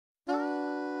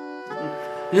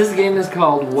This game is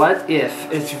called What If.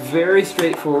 It's very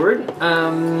straightforward.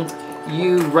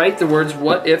 You write the words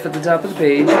 "What if" at the top of the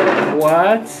page.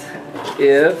 What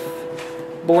if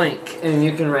blank, and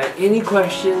you can write any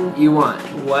question you want.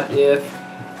 What if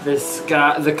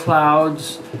the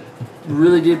clouds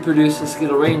really did produce a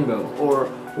Skittle rainbow? Or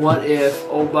what if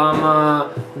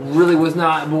Obama really was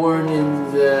not born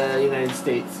in the United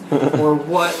States? Or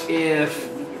what if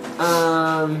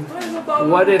God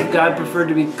preferred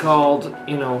to be called,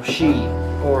 you know, she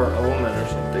or a woman or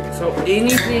something? So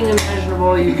anything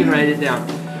imaginable, you can write it down.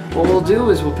 What we'll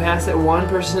do is we'll pass it one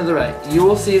person to the right. You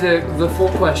will see the full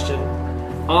question.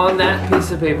 On that piece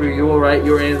of paper, you will write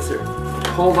your answer.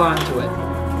 Hold on to it.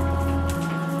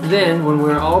 Then, when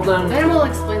we're all done, then we'll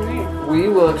explain later. We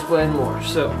will explain more.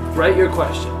 So, write your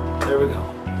question. There we go.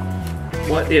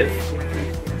 What if?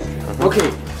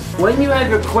 Okay, when you have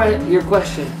your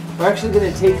question, we're actually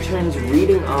going to take turns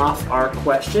reading off our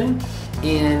question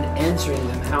and answering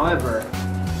them. However,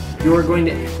 you're going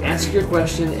to ask your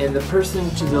question and the person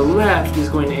to the left is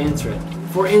going to answer it.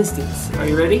 For instance, are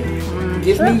you ready?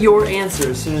 Give me your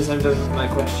answer as soon as I'm done with my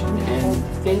question, and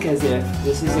think as if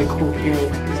this is a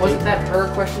coherent... Wasn't that her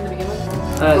question to begin with?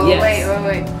 Yes.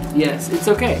 Wait. Yes, it's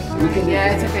okay. We can.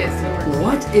 Yeah, it's okay. It still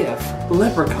works. What if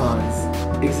leprechauns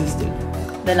existed?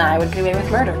 Then I would get away with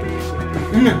murder.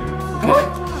 Okay.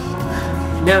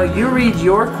 Now you read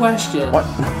your question. What?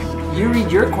 You read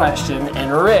your question,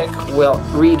 and Rick will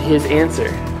read his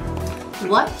answer.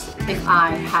 What if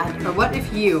what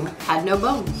if you had no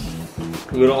bones?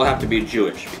 We would all have to be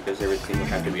Jewish because everything would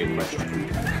have to be a question.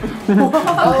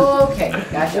 Oh, okay.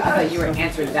 Gotcha. I thought you were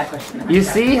answering that question. You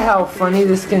see how funny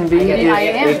this can be?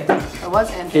 I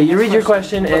was answering. Okay, you read your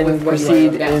question and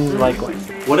proceed in likewise.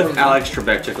 What if Alex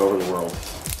Trebek took over the world?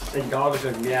 The dogs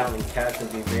would meow and cats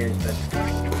would be very special.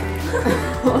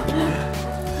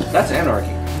 That's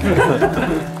anarchy.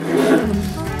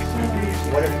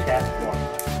 What if cats walk?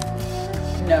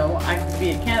 No, I could be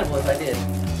a cannibal if I did.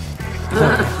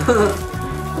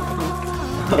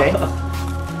 Okay.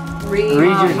 Read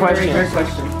your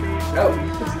question. Oh.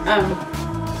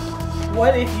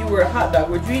 What if you were a hot dog?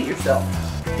 Would you eat yourself?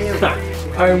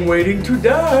 I'm waiting to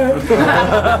die.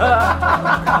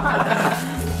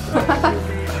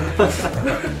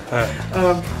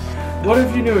 What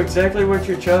if you knew exactly what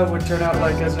your child would turn out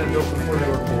like as an adult before they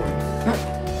were born?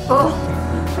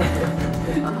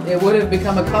 It would have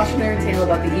become a cautionary tale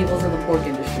about the evils of the pork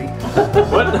industry.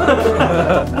 What?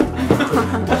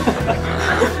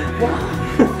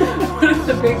 What if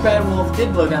the big bad wolf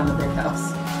did blow down the big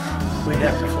house? We'd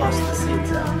have to floss the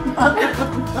seeds out.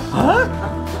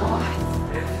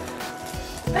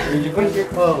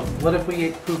 Oh, what if we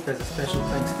ate poop as a special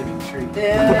Thanksgiving treat?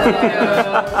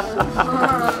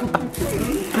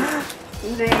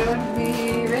 They would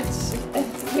be rich and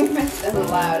famous and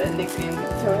loud and nicknamed the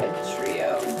Towhead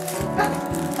Trio.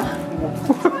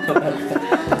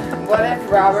 What if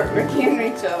Robert, Ricky, and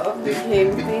Rachel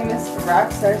became famous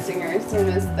rock star singers known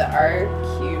as the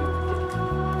R-Cubed?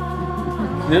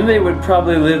 Then they would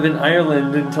probably live in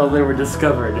Ireland until they were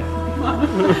discovered.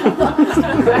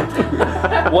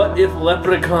 What if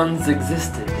leprechauns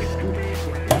existed?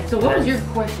 So what was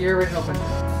your original question?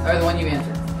 Or the one you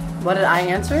answered? What did I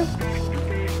answer?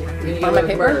 When On my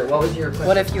paper? murder, what was your question?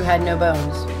 What if you had no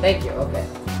bones? Thank you, okay.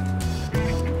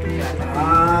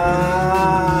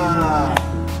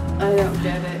 I don't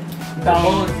get it.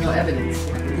 Bones, no evidence.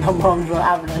 No bones will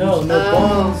evidence. No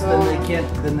bones.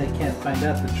 Then they can't find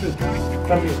out the truth.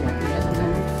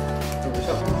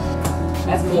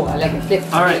 That's cool, I like it. Flip.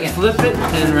 Alright, flip it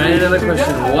and write another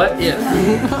question. What if? Do it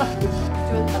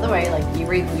the other way, like you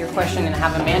read your question and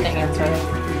have Amanda answer it.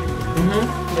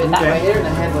 Do it that way. Hit her in the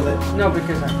head with it. No,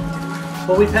 because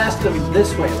well, we passed them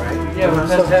this way, right? Yeah, we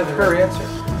so passed have them her answer.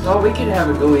 Well, we could have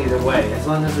it go either way, as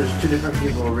long as there's two different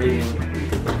people reading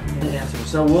the answer.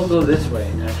 So we'll go this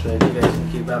way, actually, if you guys can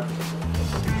keep up.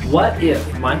 What if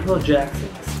Michael Jackson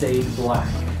stayed black?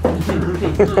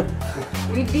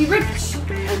 We'd be rich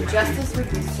and justice would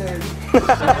be served.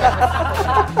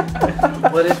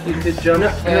 What if you could jump?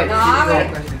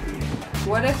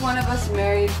 What if one of us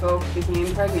married folk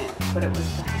became pregnant, but it was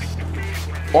fast?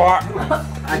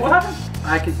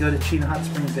 I could go to Chino Hot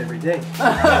Springs every day.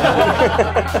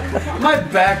 My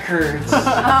back hurts.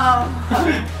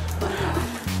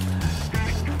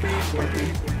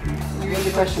 You read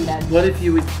the question, Dad. What if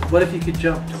you could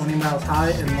jump 20 miles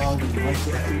high and long in 1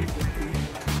 second?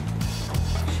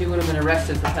 She would have been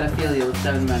arrested for pedophilia with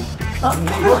 7 men.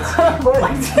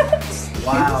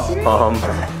 Wow.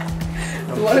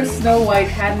 What if Snow White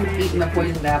hadn't eaten the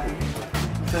poisoned apple?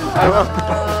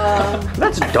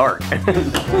 That's dark.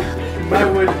 I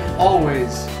would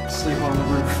always sleep on the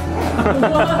roof.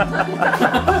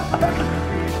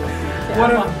 What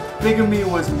if bigamy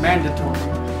was mandatory?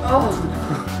 Oh.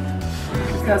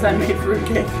 Because I made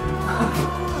fruitcake.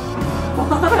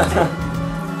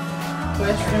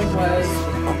 Question was,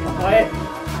 what?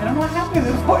 I don't know what happened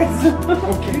to the voice.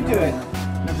 Okay, you do it.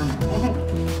 Never mind.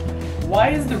 Why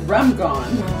is the rum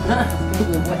gone?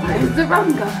 Why is the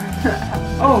rum gone?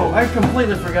 Oh, I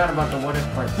completely forgot about the what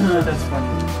if part. That's funny.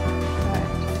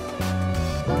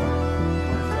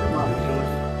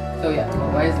 So yeah,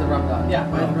 why is the rum gone? Yeah,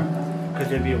 why is the rum gone?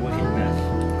 Because it'd be a wicked mess.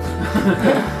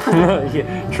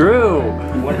 Yeah, true.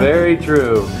 Very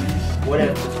true. What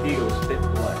if the Spiegel spit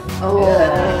blood?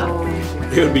 Oh.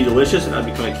 It would be delicious and I'd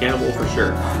become a cannibal for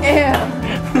sure. Ew.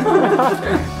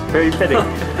 Very fitting.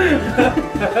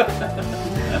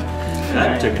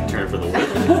 That took a turn for the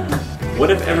worse.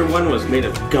 What if everyone was made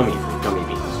of gummy from gummy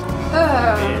beans?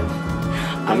 And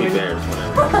gummy bears,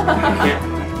 whatever. Yeah.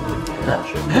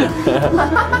 Bullshit.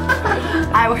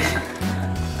 I would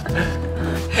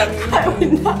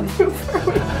not poop for a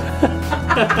week.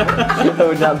 I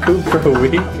would not poop for a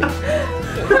week.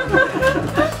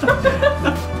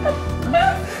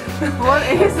 What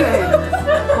is it?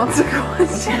 What's the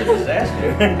question? Disaster.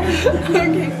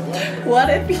 Okay. What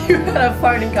if you had a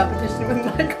farting competition with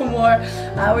Michael Moore?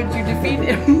 How would you defeat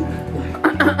him?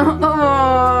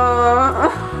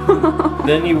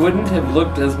 Then you wouldn't have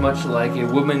looked as much like a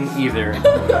woman either.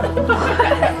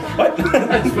 What?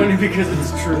 That's funny because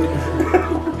it's true.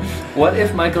 What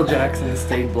if Michael Jackson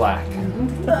stayed black?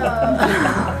 The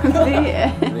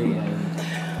end. The end.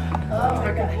 Oh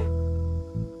my god.